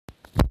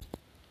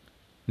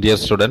Dear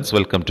students,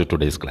 welcome to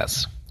today's class.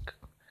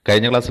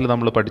 കഴിഞ്ഞ ക്ലാസ്സിൽ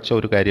നമ്മൾ പഠിച്ച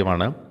ഒരു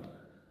കാര്യമാണ്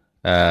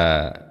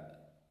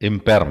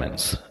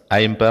ഇമ്പയർമെൻറ്റ്സ്. ആ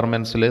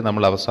ഇമ്പയർമെൻറ്റ്സിൽ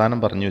നമ്മൾ അവസാനം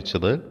പറഞ്ഞു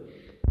വെച്ചത്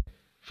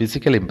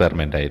ഫിസിക്കൽ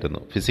ഇമ്പയർമെൻ്റ്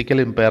ആയിരുന്നു.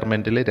 ഫിസിക്കൽ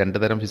ഇമ്പയർമെൻറ്റിൽ രണ്ട്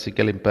തരം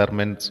ഫിസിക്കൽ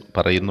ഇമ്പയർമെൻറ്റ്സ്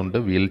പറയുന്നുണ്ട്,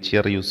 വീൽ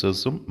ചെയർ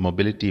യൂസേഴ്സും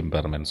മൊബിലിറ്റി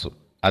ഇമ്പയർമെൻറ്റ്സും.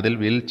 അതിൽ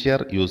wheel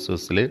chair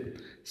യൂസേഴ്സിൽ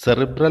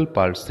cerebral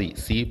palsy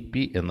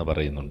CP എന്ന്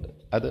പറയുന്നുണ്ട്.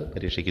 അത്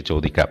പരീക്ഷയ്ക്ക്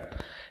ചോദിക്കാം.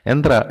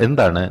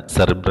 എന്താണ്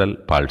cerebral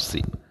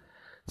palsy?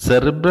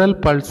 Cerebral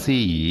palsy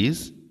is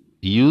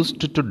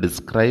used to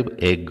describe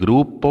a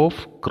group of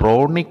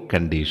chronic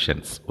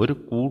conditions. ഒരു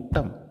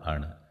കൂട്ടം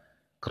ആണ്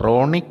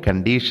chronic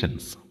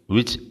conditions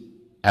which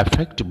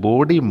affect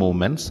body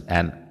movements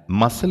and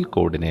muscle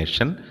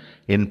coordination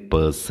in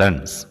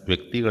persons.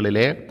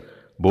 വ്യക്തികളിലെ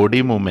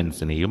body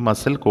മൂവ്മെൻറ്റ്സിനെയും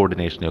muscle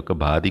കോർഡിനേഷനെയും ഒക്കെ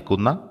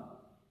ബാധിക്കുന്ന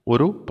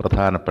ഒരു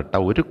പ്രധാനപ്പെട്ട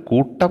ഒരു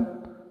കൂട്ടം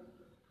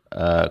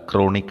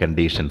ക്രോണിക്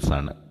കണ്ടീഷൻസ്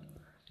ആണ്.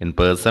 In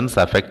persons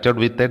affected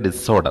with the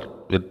disorder.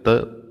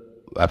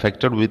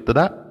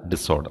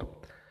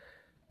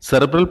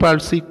 Cerebral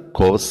palsy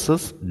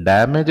causes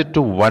damage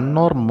to one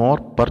or more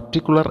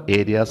particular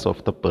areas of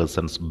the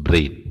person's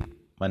brain.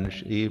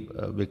 ഈ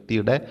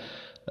വ്യക്തിയുടെ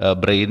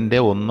ബ്രെയിനിൻ്റെ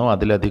ഒന്നോ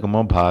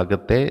അതിലധികമോ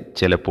ഭാഗത്തെ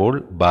ചിലപ്പോൾ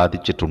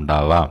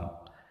ബാധിച്ചിട്ടുണ്ടാവാം.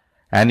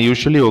 And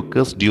usually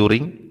occurs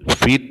during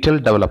fetal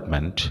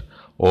development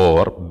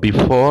or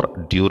before,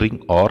 during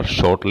or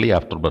shortly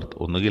after birth.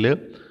 ഒന്നുകിൽ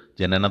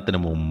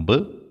ജനനത്തിന് മുമ്പ്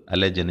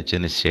അല്ലെ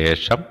ജനിച്ചതിന്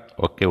ശേഷം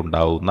ഒക്കെ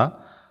ഉണ്ടാവുന്ന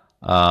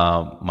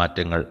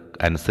മാറ്റങ്ങൾ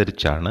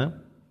അനുസരിച്ചാണ്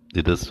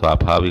ഇത്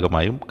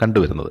സ്വാഭാവികമായും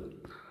കണ്ടുവരുന്നത്.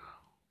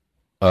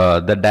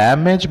 The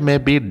damage may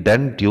be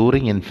done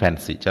during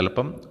infancy.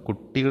 ചിലപ്പം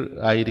കുട്ടി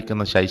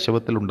ആയിരിക്കുന്ന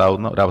ശൈശവത്തിൽ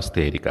ഉണ്ടാവുന്ന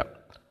ഒരവസ്ഥയായിരിക്കാം.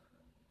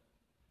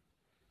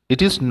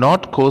 It is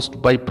not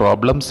caused by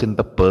problems in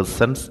the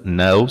persons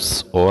nerves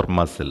or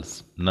muscles.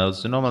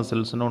 നെർവ്സിനോ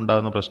മസിൽസിനോ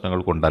ഉണ്ടാകുന്ന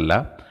പ്രശ്നങ്ങൾ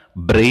കൊണ്ടല്ല,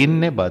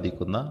 ബ്രെയിനിനെ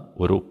ബാധിക്കുന്ന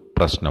ഒരു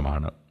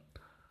പ്രശ്നമാണ്.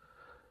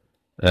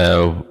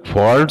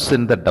 Faults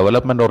in the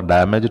development or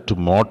damage to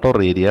motor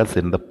areas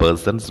in the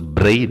person's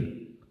brain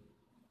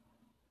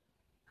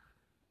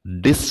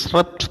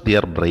disrupt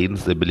their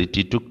brain's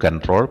ability to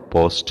control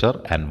posture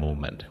and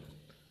movement.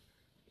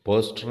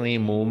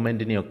 പോസ്റ്ററിനെയും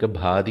മൂവ്മെൻറ്റിനെയൊക്കെ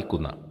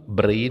ബാധിക്കുന്ന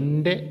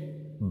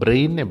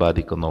ബ്രെയിനിനെ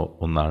ബാധിക്കുന്ന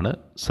ഒന്നാണ്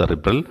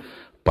cerebral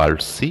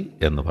palsy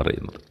എന്ന്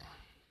പറയുന്നത്.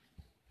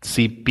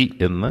 CP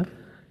എന്ന്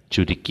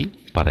ചുരുക്കി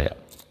പറയാം.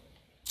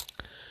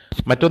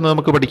 മറ്റൊന്ന്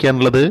നമുക്ക്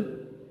പഠിക്കാനുള്ളത്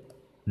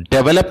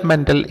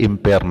ഡെവലപ്മെൻ്റൽ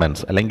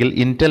ഇമ്പയർമെൻറ്റ്സ് അല്ലെങ്കിൽ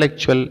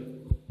ഇൻ്റലക്ച്വൽ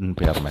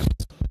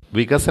ഇമ്പയർമെൻറ്റ്സ്.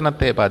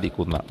 വികസനത്തെ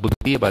ബാധിക്കുന്ന,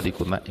 ബുദ്ധിയെ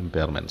ബാധിക്കുന്ന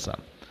ഇമ്പയർമെൻറ്റ്സ്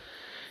ആണ്.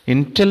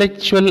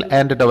 Intellectual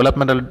and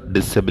developmental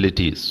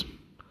disabilities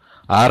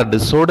R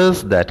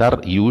disorders that are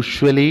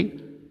usually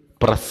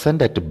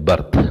present at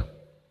birth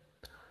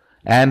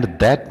and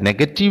that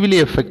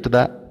negatively effect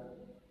the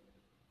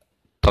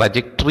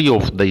trajectory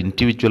of the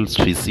individuals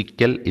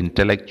physical,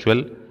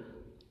 intellectual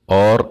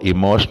or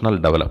emotional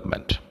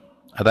development.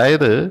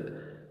 അതായത്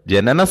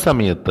ജനന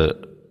സമയത്ത്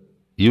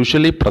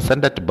usually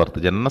present at birth,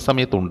 ജനന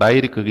സമയത്ത്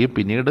ഉണ്ടായിരിക്കുകയും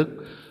പിന്നീട്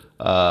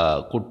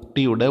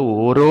കുട്ടിയുടെ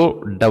ഓരോ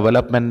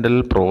ഡെവലപ്മെൻ്റൽ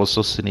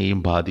പ്രോസസ്സിനെയും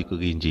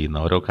ബാധിക്കുകയും ചെയ്യുന്ന,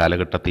 ഓരോ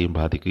കാലഘട്ടത്തെയും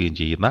ബാധിക്കുകയും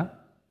ചെയ്യുന്ന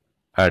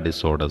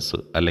ഡിസോർഡേഴ്സ്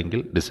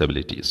അല്ലെങ്കിൽ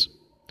ഡിസബിലിറ്റീസ്.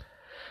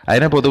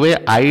 അതിനെ പൊതുവെ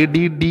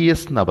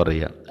IDDS എന്നാണ്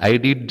പറയുക.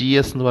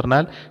 IDDS എന്ന്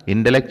പറഞ്ഞാൽ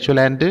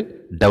intellectual and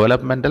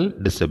developmental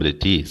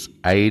disabilities,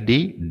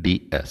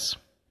 IDDS.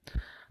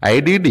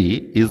 IDD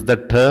is the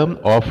term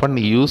often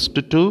used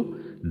to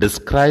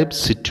describe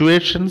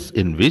situations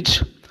in which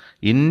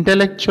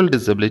intellectual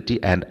disability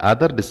and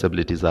other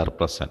disabilities are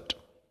present.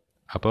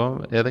 അപ്പോൾ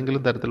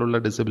ഏതെങ്കിലും തരത്തിലുള്ള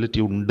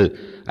ഡിസബിലിറ്റി ഉണ്ട്,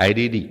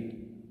 IDD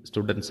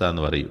സ്റ്റുഡൻസ്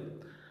ആണെന്ന് പറയും.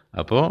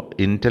 അപ്പോൾ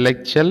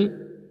intellectual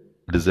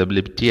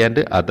disability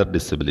and other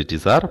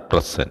disabilities are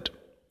present.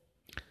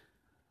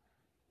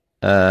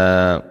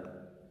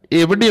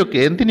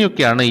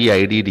 എന്തിനെയൊക്കെയാണ് ഈ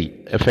IDD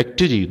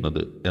effect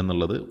ചെയ്യുന്നത്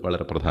എന്നുള്ളത്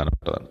വളരെ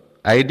പ്രധാനപ്പെട്ടതാണ്.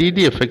 IDD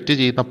എഫക്റ്റ്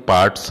ചെയ്യുന്ന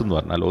പാർട്സ് എന്ന്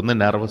പറഞ്ഞാൽ ഒന്ന്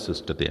നെർവസ്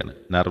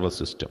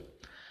സിസ്റ്റം,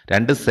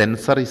 രണ്ട്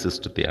സെൻസറി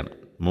സിസ്റ്റത്തെയാണ്,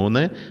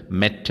 മൂന്ന്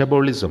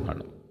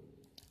മെറ്റബോളിസമാണ്,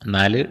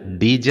 നാല്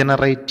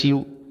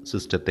ഡീജനറേറ്റീവ്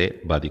സിസ്റ്റത്തെ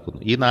ബാധിക്കുന്നു.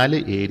 ഈ 4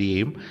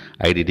 ഏരിയയും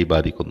IDD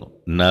ബാധിക്കുന്നു.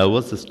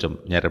 നെർവസ് സിസ്റ്റം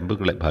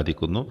ഞരമ്പുകളെ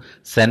ബാധിക്കുന്നു.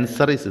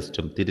 സെൻസറി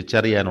സിസ്റ്റം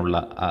തിരിച്ചറിയാനുള്ള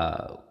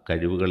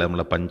കഴിവുകളെ,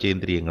 നമ്മളെ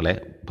പഞ്ചേന്ദ്രിയങ്ങളെ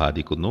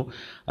ബാധിക്കുന്നു.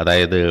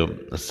 അതായത്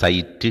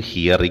site,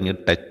 hearing,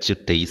 touch,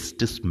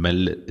 taste,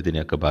 smell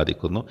ഇതിനെയൊക്കെ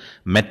ബാധിക്കുന്നു.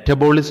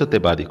 മെറ്റബോളിസത്തെ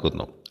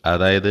ബാധിക്കുന്നു.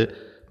 അതായത്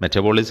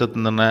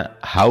മെറ്റബോളിസത്തിൽ നിന്ന്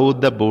how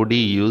the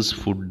body use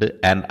food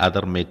and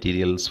other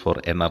materials for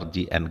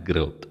energy and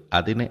growth,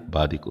 അതിനെ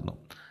ബാധിക്കുന്നു.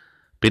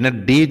 പിന്നെ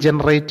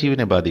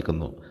ഡീജനറേറ്റീവിനെ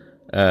ബാധിക്കുന്നു.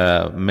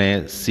 May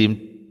seam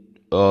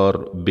or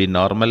B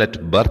normal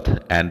at birth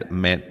and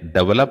may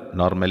develop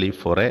normally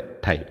four A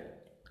time.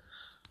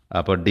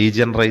 അപ്പോൾ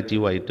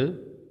ഡീജനറേറ്റീവായിട്ട്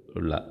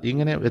ഉള്ള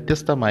ഇങ്ങനെ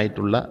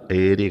വ്യത്യസ്തമായിട്ടുള്ള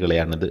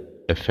ഏരിയകളെയാണിത്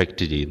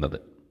എഫക്റ്റ് ചെയ്യുന്നത്.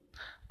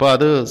 അപ്പോൾ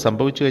അത്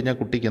സംഭവിച്ചു കഴിഞ്ഞാൽ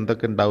കുട്ടിക്ക്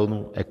എന്തൊക്കെ ഉണ്ടാകുന്നു?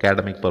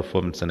 അക്കാഡമിക്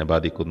പെർഫോമൻസിനെ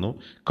ബാധിക്കുന്നു,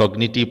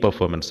 കോഗ്നിറ്റീവ്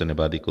പെർഫോമൻസിനെ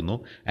ബാധിക്കുന്നു,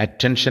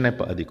 അറ്റൻഷനെ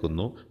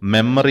ബാധിക്കുന്നു,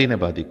 മെമ്മറിനെ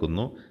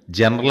ബാധിക്കുന്നു,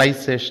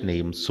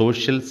 ജനറലൈസേഷനെയും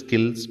സോഷ്യൽ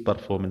സ്കിൽസ്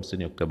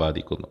പെർഫോമൻസിനെയൊക്കെ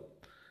ബാധിക്കുന്നു.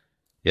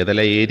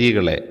 ഏതെല്ലാം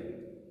ഏരിയകളെ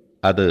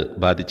അത്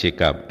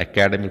ബാധിച്ചേക്കാം.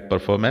 Academic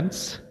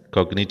performance,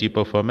 cognitive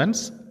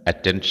performance,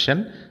 attention,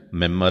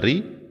 memory,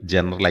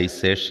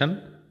 generalisation,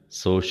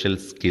 social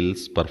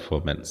skills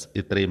performance,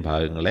 ഇത്രയും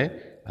ഭാഗങ്ങളെ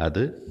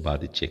അത്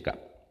ബാധിച്ചേക്കാം.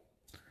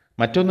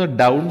 മറ്റൊന്ന്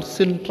ഡൗൺ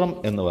സിൻഡ്രം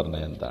എന്ന്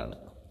പറഞ്ഞാൽ എന്താണ്?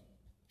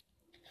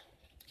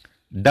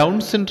 ഡൗൺ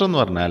സിൻഡ്രം എന്ന്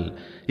പറഞ്ഞാൽ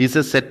is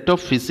A set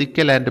of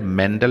physical and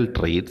mental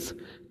traits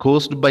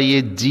caused by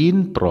A gene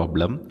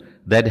problem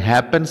that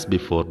happens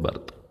before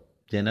birth.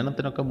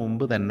 ജനനത്തിനൊക്കെ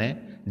മുമ്പ് തന്നെ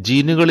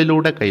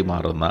ജീനുകളിലൂടെ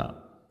കൈമാറുന്ന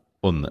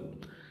ഒന്ന്.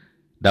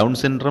 Down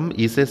syndrome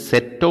is A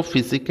set of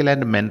physical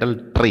and mental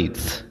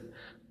traits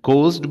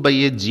caused by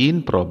a gene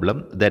problem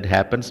that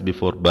happens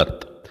before birth.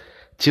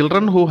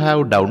 Children who have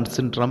Down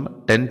syndrome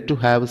tend to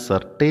have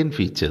certain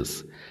features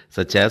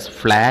such as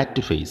flat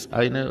face.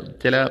 അതിന്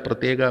ചില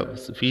പ്രത്യേക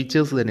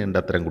features തന്നെയുണ്ട്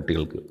അത്തരം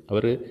കുട്ടികൾക്ക്.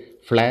 അവർ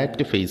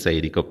flat face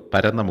ആയിരിക്കും,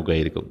 പരന്ന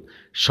മുഖമായിരിക്കും,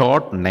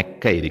 short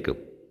നെക്കായിരിക്കും,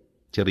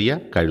 ചെറിയ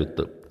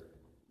കഴുത്ത്.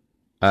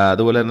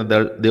 അതുപോലെ തന്നെ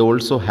they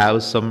also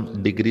have some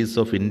degrees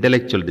of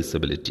intellectual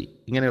disability.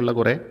 ഇങ്ങനെയുള്ള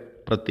കുറേ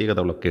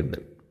പ്രത്യേകതകളൊക്കെ ഉണ്ട്.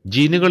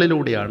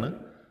 ജീനുകളിലൂടെയാണ്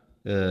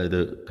ഇത്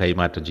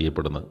കൈമാറ്റം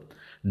ചെയ്യപ്പെടുന്നത്.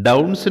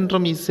 Down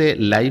syndrome is A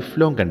life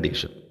long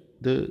condition.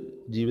 ഇത്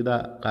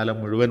ജീവിതകാലം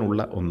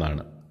മുഴുവനുള്ള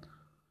ഒന്നാണ്.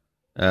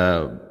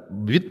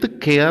 With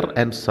care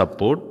and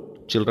support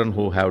children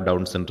who have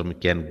down syndrome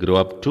can grow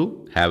up to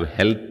have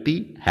healthy,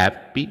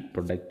 happy,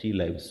 productive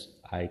lives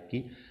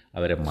ആക്കി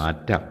അവരെ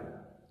മാറ്റാം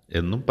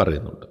എന്നും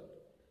പറയുന്നുണ്ട്.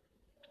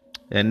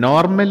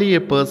 Normally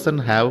A person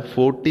have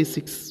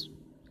 46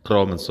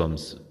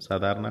 chromosomes.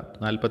 സാധാരണ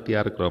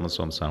 46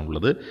 ക്രോമസോംസ്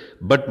ആണുള്ളത്.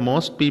 But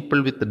most people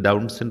with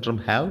down syndrome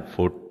have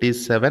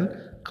 47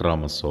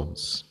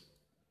 chromosomes.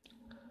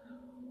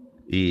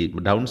 ഈ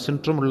down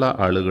syndrome ഉള്ള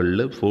ആളുകളിൽ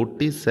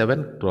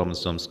 47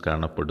 ക്രോമസോംസ്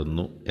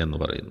കാണപ്പെടുന്നു എന്ന്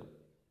പറയുന്നു.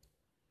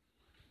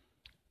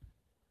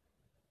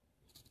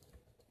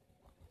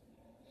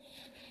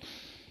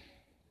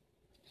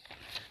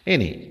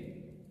 ഇനി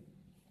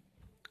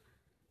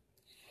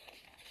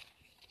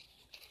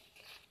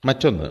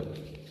മറ്റൊന്ന്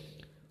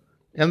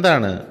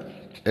എന്താണ്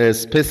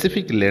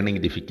സ്പെസിഫിക്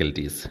ലേണിംഗ്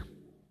ഡിഫിക്കൽറ്റീസ്?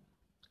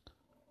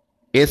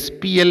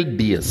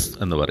 SPLDS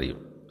എന്ന് പറയും.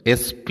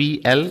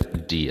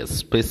 SPLDS,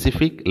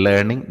 specific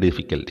learning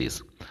difficulties.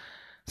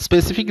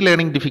 Specific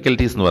learning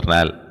difficulties എന്ന്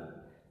പറഞ്ഞാൽ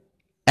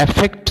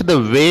effect the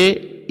way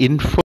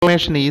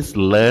information is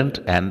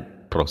learned and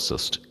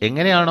processed.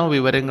 എങ്ങനെയാണോ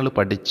വിവരങ്ങൾ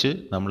പഠിച്ച്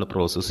നമ്മൾ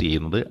പ്രോസസ്സ്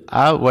ചെയ്യുന്നത്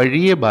ആ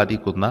വഴിയെ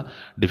ബാധിക്കുന്ന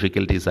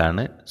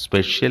ഡിഫിക്കൽറ്റീസാണ്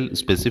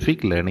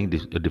സ്പെസിഫിക് ലേണിംഗ്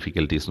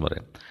ഡിഫിക്കൽറ്റീസ് എന്ന്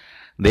പറയും.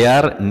 They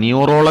are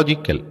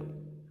neurological,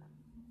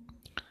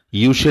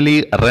 usually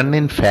run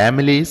in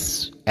families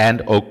and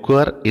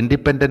occur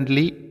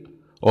independently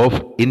of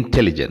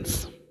intelligence.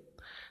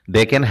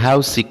 They can have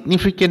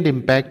significant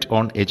impact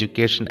on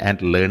education and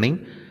learning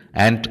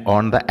and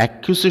on the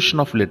acquisition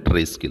of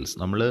literary skills.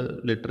 നമ്മൾ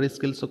literary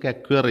skills ഒക്കെ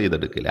acquire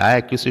ചെയ്തെടുക്കില്ല, ആ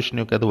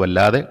അക്വിസിഷനൊക്കെ അത്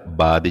വല്ലാതെ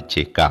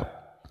ബാധിച്ചേക്കാം.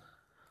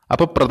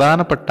 അപ്പോൾ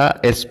പ്രധാനപ്പെട്ട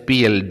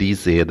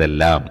SPLDs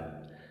ഏതെല്ലാം,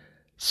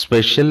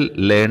 special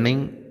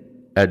learning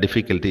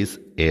difficulties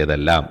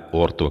ഏതെല്ലാം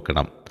ഓർത്തു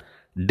വെക്കണം?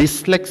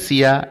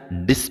 Dyslexia,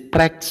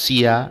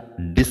 dyspraxia,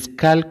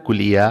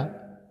 dyscalculia,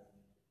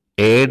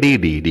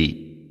 ADDD,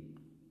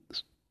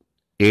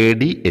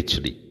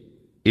 ADHD,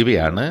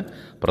 ഇവയാണ്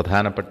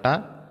പ്രധാനപ്പെട്ട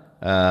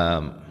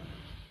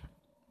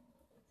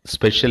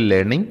സ്പെഷ്യൽ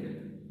ലേണിംഗ്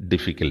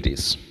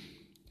ഡിഫിക്കൽറ്റീസ്.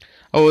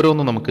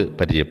 ഓരോന്നും നമുക്ക്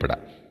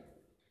പരിചയപ്പെടാം.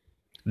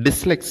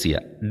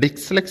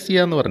 ഡിസ്ലെക്സിയ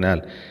എന്ന് പറഞ്ഞാൽ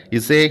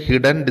is A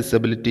hidden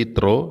disability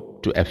throw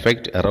to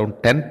effect around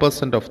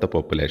 10% of the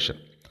population.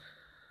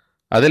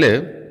 അതിൽ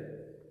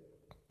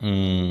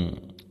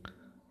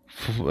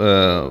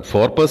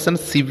 4%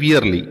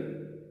 സിവിയർലി,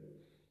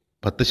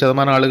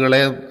 10%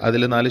 ആളുകളെ,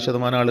 അതിൽ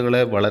 4%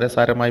 ആളുകളെ വളരെ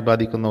സാരമായി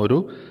ബാധിക്കുന്ന ഒരു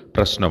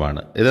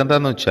പ്രശ്നമാണ്.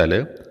 ഇതെന്താണെന്ന് വെച്ചാൽ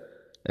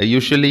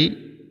യൂഷ്വലി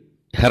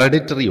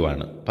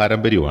ഹെറിഡിറ്ററിയുമാണ്,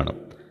 പാരമ്പര്യമാണ്.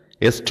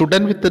 A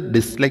student with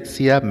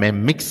dyslexia may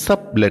mix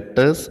up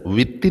letters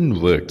within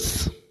words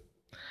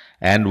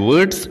and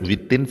words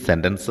within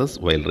sentences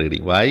while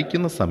reading.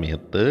 വായിക്കുന്ന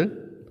സമയത്ത്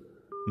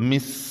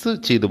മിക്സ്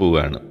ചെയ്തു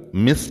പോവുകയാണ്.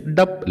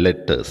 Mixed up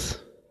letters,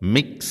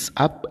 mix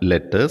up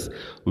letters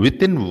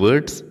within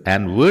words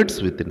and words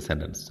within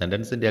sentence.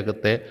 സെൻറ്റൻസിൻ്റെ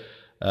അകത്തെ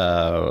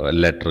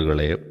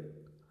ലെറ്ററുകളെ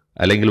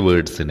അല്ലെങ്കിൽ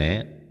വേർഡ്സിനെ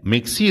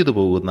മിക്സ് ചെയ്തു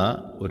പോകുന്ന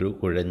ഒരു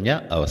കുഴഞ്ഞ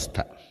അവസ്ഥ.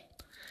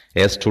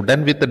 A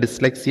student with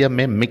dyslexia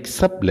may mix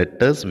up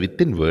letters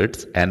within words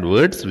and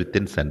words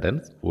within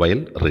sentence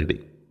while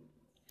reading.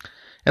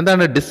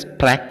 എന്താണ്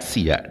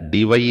ഡിസ്പ്രാക്സിയ?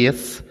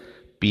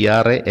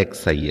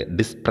 DYSPRAXIA,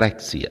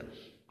 dyspraxia.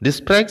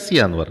 ഡിസ്പ്രാക്സിയ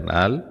എന്ന്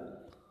പറഞ്ഞാൽ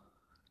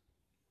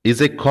is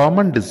a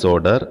common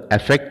disorder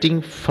affecting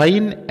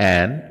fine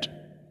and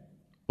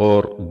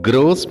or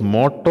gross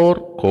motor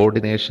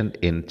coordination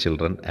in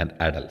children and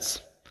adults.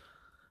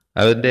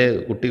 അതിൻ്റെ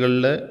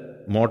കുട്ടികളിലെ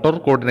motor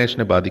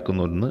കോർഡിനേഷനെ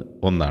ബാധിക്കുന്ന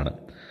ഒന്നാണ്.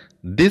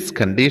 This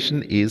condition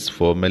is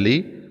formally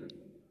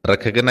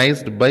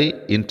recognized by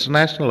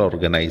international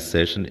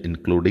organizations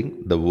including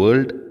the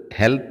World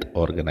Health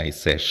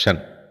Organization.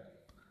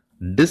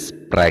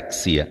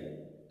 Dyspraxia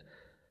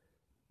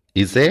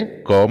is a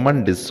common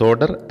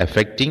disorder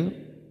affecting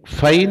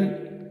fine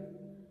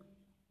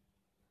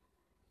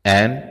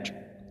and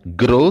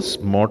gross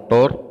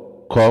motor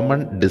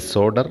common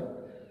disorder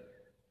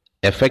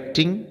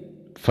affecting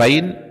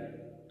fine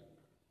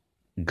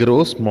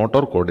gross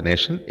motor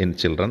coordination in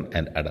children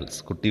and adults.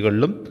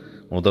 കുട്ടികളിലും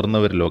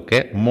മുതിർന്നവരിലുമൊക്കെ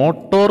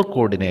motor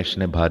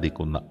കോർഡിനേഷനെ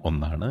ബാധിക്കുന്ന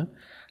ഒന്നാണ്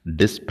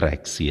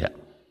dyspraxia.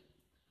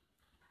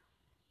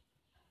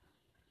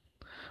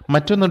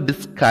 മറ്റൊന്ന്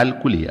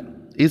dyscalculia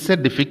is A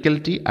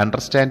difficulty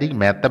understanding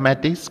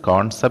mathematics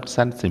concepts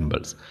and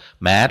symbols.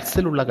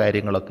 മാത്സിലുള്ള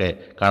കാര്യങ്ങളൊക്കെ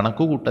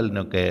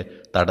കണക്കുകൂട്ടലിനൊക്കെ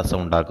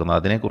തടസ്സം ഉണ്ടാക്കുന്ന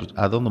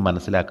അതൊന്നും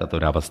മനസ്സിലാക്കാത്ത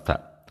ഒരവസ്ഥ,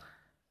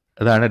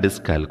 അതാണ്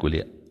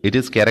dyscalculia. It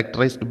is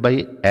characterized by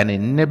an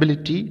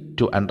inability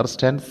to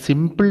understand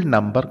simple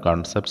number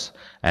concepts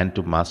and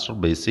to master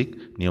basic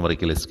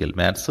numerical skill.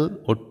 Maths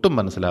ഒട്ടും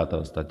മനസ്സിലാകാത്ത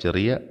അവസ്ഥ,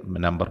 ചെറിയ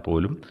നമ്പർ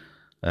പോലും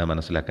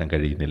മനസ്സിലാക്കാൻ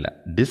കഴിയുന്നില്ല,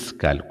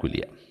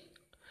 ഡിസ്കാൽക്കുലിയ.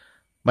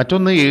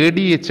 മറ്റൊന്ന്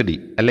ADHD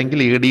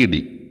അല്ലെങ്കിൽ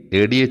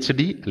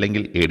ADHD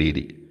അല്ലെങ്കിൽ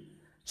ADD,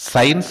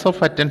 science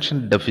of attention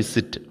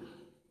deficit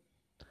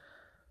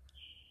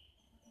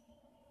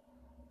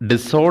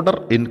disorder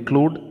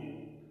include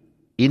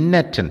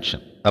inattention,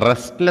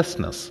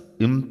 restlessness,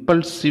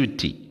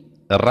 impulsivity,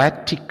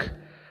 erratic,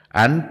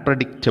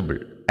 unpredictable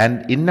and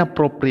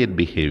inappropriate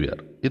behavior.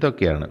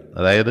 ഇതൊക്കെയാണ്.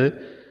 അതായത്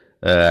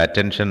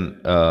അറ്റൻഷൻ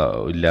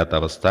ഇല്ലാത്ത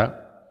അവസ്ഥ,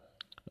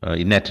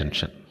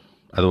 ഇൻഅറ്റൻഷൻ,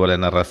 അതുപോലെ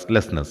തന്നെ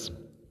റെസ്റ്റ്ലെസ്നെസ്,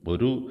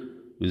 ഒരു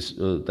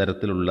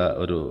തരത്തിലുള്ള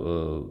ഒരു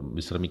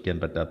വിശ്രമിക്കാൻ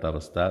പറ്റാത്ത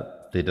അവസ്ഥ,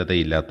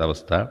 സ്ഥിരതയില്ലാത്ത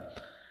അവസ്ഥ,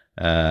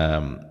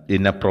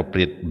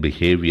 ഇൻഅപ്രോപ്രിയേറ്റ്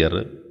ബിഹേവിയർ,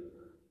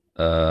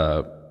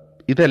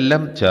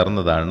 ഇതെല്ലാം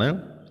ചേർന്നതാണ്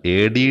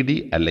ADD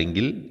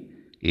അല്ലെങ്കിൽ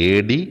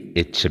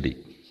ADHD.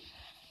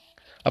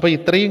 അപ്പോൾ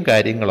ഇത്രയും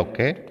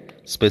കാര്യങ്ങളൊക്കെ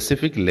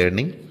സ്പെസിഫിക്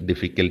ലേണിംഗ്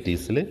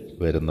ഡിഫിക്കൽറ്റീസിൽ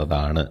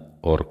വരുന്നതാണ്.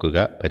 ഓർക്കുക,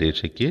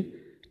 പരീക്ഷയ്ക്ക്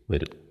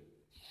വരും.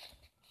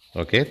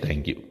 Okay,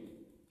 thank you.